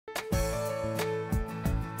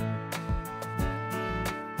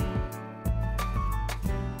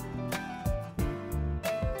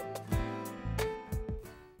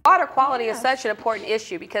water quality is such an important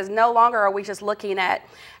issue because no longer are we just looking at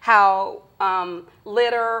how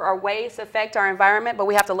litter or waste affect our environment, but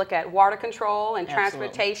we have to look at water control and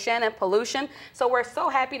transportation and pollution. So we're so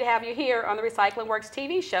happy to have you here on the Recycling Works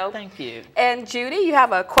TV show. Thank you. And Judy, you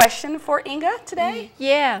have a question for Inga today?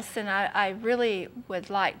 Yes, and I really would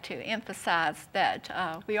like to emphasize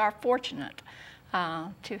that we are fortunate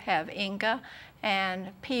to have Inga and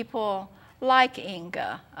people like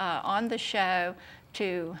Inga on the show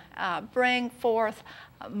to bring forth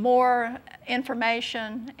more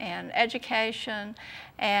information and education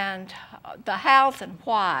and the hows and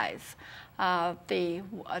whys.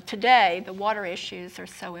 Today, the water issues are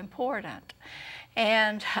so important.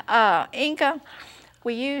 And Inga,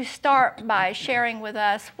 will you start by sharing with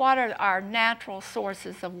us what are our natural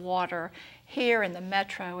sources of water here in the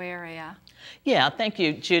metro area? Yeah, thank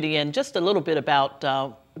you, Judy. And just a little bit about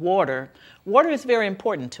water. Water is very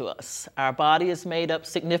important to us. Our body is made up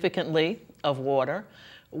significantly of water.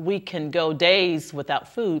 We can go days without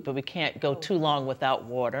food, but we can't go too long without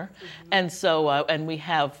water. And so, and we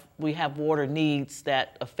have water needs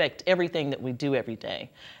that affect everything that we do every day.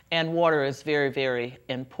 And water is very, very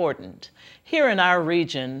important. Here in our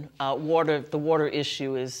region, the water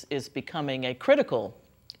issue is becoming a critical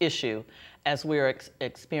issue as we're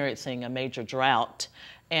experiencing a major drought.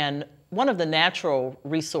 And one of the natural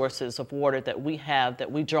resources of water that we have,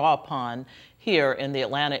 that we draw upon here in the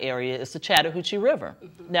Atlanta area, is the Chattahoochee River.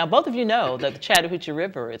 Now, both of you know that the Chattahoochee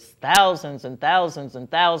River is thousands and thousands and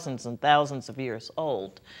thousands and thousands of years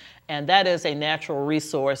old. And that is a natural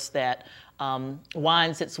resource that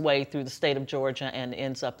winds its way through the state of Georgia and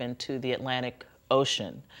ends up into the Atlantic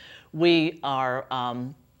Ocean. We are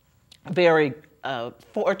very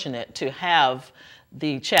fortunate to have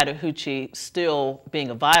the Chattahoochee still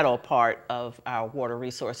being a vital part of our water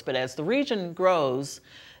resource. But as the region grows,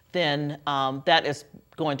 then that is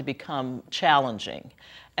going to become challenging.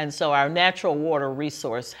 And so our natural water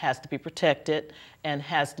resource has to be protected and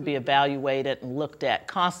has to be evaluated and looked at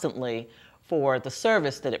constantly for the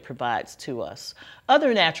service that it provides to us.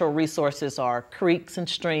 Other natural resources are creeks and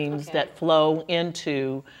streams that flow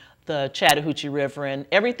into the Chattahoochee River, and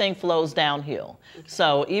everything flows downhill.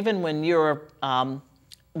 So even when you're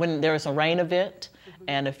when there's a rain event,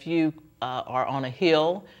 and if you are on a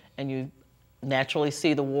hill and you naturally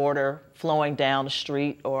see the water flowing down the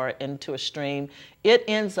street or into a stream, it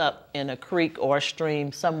ends up in a creek or a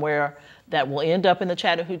stream somewhere that will end up in the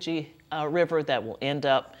Chattahoochee River, that will end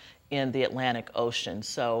up in the Atlantic Ocean.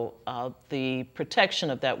 So the protection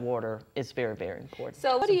of that water is very, very important.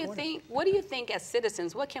 So what do you think? What do you think as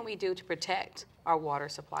citizens? What can we do to protect our water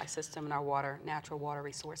supply system and our natural water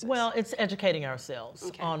resources? Well, it's educating ourselves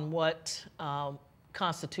on what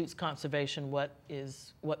constitutes conservation, what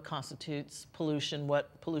constitutes pollution,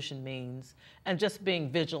 what pollution means, and just being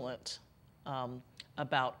vigilant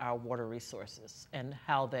about our water resources and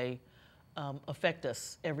how they affect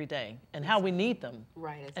us every day and how we need them.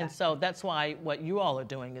 Right, exactly. And so that's why what you all are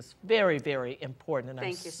doing is very, very important. And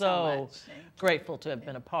I'm so grateful to have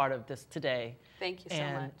been a part of this today. Thank you so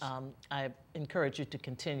much. And I encourage you to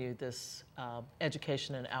continue this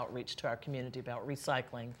education and outreach to our community about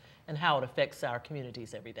recycling and how it affects our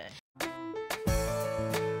communities every day.